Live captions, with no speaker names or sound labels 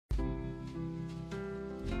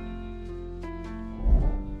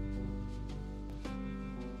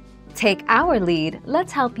Take our lead,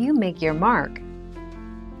 let's help you make your mark.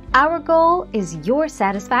 Our goal is your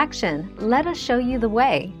satisfaction. Let us show you the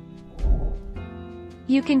way.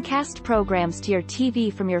 You can cast programs to your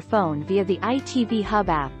TV from your phone via the ITV Hub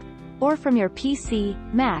app, or from your PC,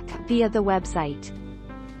 Mac, via the website.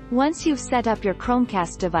 Once you've set up your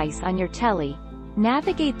Chromecast device on your telly,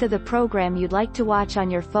 navigate to the program you'd like to watch on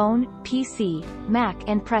your phone, PC, Mac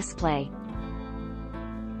and press play.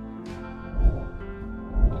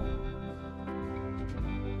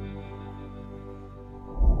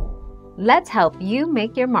 Let's help you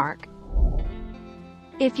make your mark.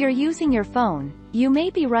 If you're using your phone, you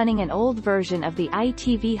may be running an old version of the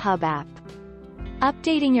ITV Hub app.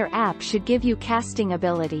 Updating your app should give you casting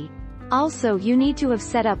ability. Also, you need to have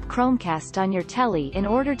set up Chromecast on your telly in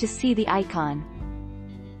order to see the icon.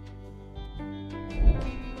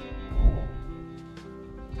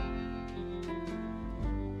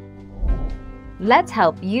 Let's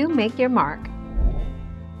help you make your mark.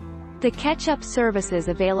 The catch-up services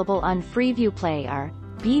available on Freeview Play are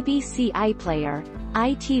BBC iPlayer,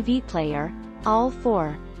 ITV Player, All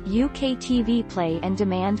 4, UK TV Play and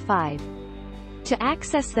Demand 5. To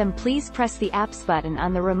access them, please press the Apps button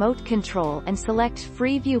on the remote control and select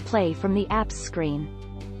Freeview Play from the Apps screen.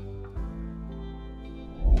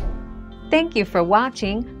 Thank you for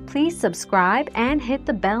watching. Please subscribe and hit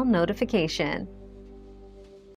the bell notification.